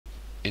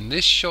In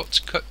this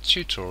Shotcut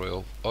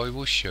tutorial I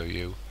will show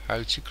you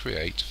how to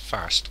create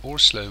fast or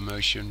slow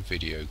motion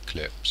video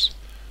clips.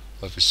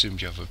 I've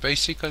assumed you have a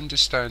basic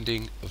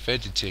understanding of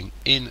editing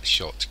in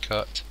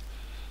Shotcut.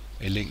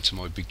 A link to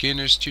my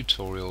beginner's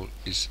tutorial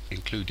is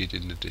included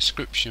in the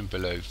description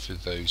below for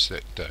those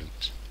that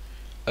don't.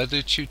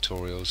 Other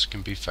tutorials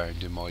can be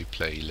found in my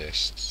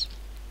playlists.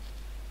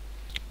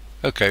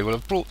 Okay, well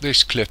I've brought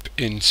this clip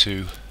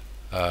into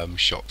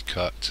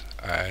Shotcut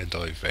and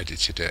I've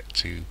edited it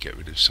to get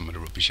rid of some of the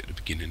rubbish at the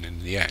beginning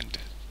and the end.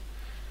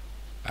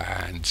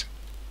 And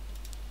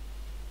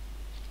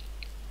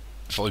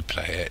if I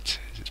play it,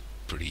 it's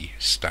pretty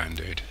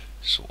standard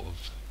sort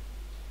of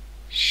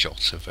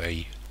shot of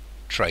a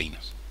train,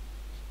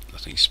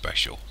 nothing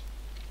special.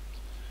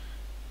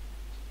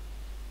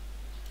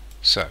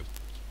 So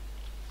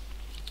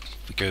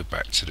if we go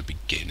back to the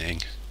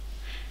beginning,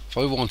 if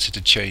I wanted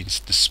to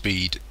change the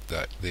speed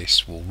that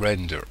this will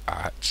render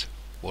at,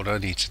 what I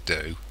need to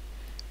do,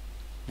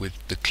 with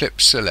the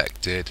clip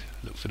selected,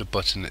 look for the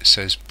button that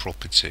says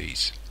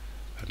Properties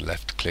and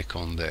left click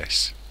on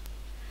this.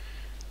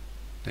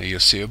 Now you'll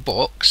see a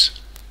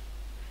box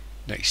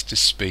next to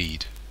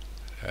Speed,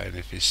 and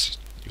if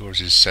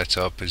yours is set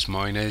up as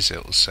mine is,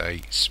 it will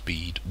say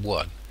Speed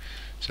 1.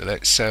 So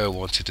let's say I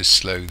wanted to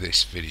slow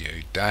this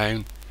video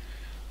down.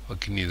 I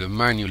can either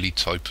manually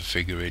type a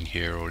figure in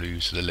here or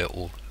use the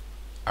little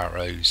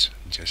arrows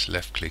and just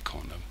left click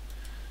on them.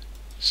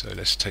 So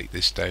let's take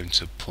this down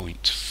to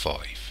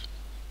 0.5.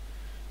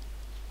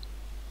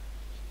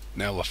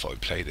 Now if I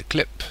play the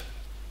clip,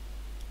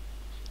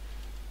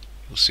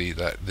 you'll see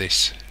that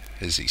this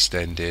has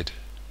extended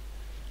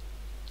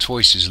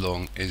twice as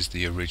long as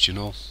the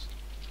original,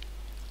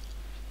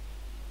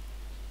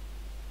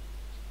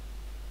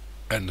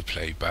 and the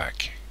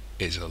playback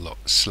is a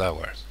lot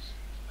slower.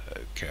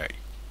 Okay,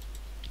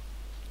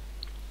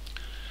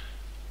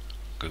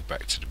 go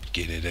back to the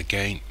beginning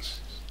again,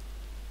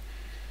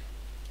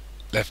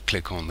 left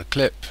click on the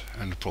clip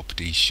and the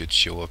properties should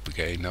show up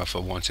again. Now if I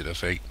wanted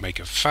to make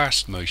a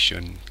fast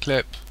motion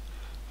clip,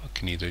 I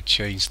can either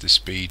change the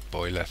speed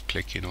by left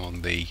clicking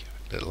on the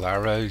little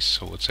arrows,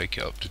 so we'll take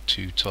it up to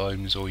 2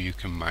 times, or you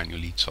can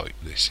manually type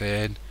this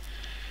in.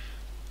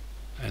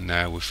 And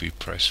now if we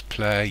press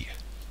play,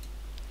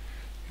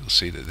 you'll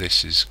see that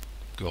this has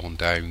gone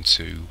down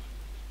to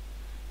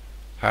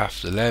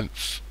half the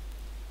length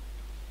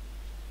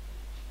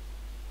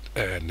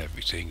and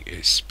everything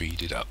is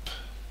speeded up.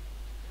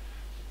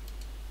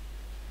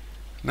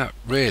 And that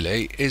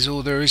really is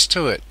all there is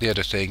to it. The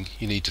other thing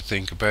you need to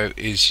think about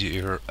is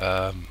your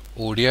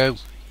audio.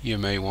 You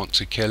may want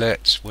to kill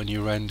it when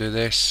you render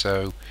this,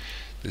 so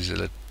there's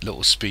a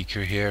little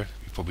speaker here,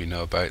 you probably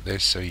know about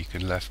this, so you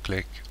can left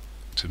click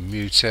to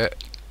mute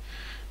it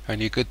and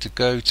you're good to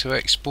go to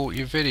export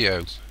your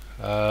video.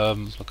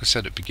 Like I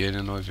said at the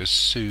beginning, I've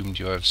assumed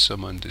you have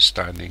some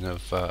understanding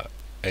of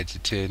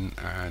editing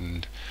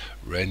and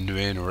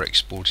rendering or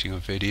exporting a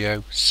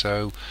video,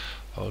 so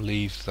I'll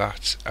leave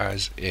that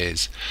as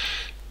is.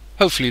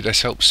 Hopefully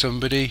this helps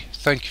somebody.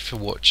 Thank you for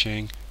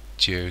watching.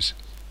 Cheers.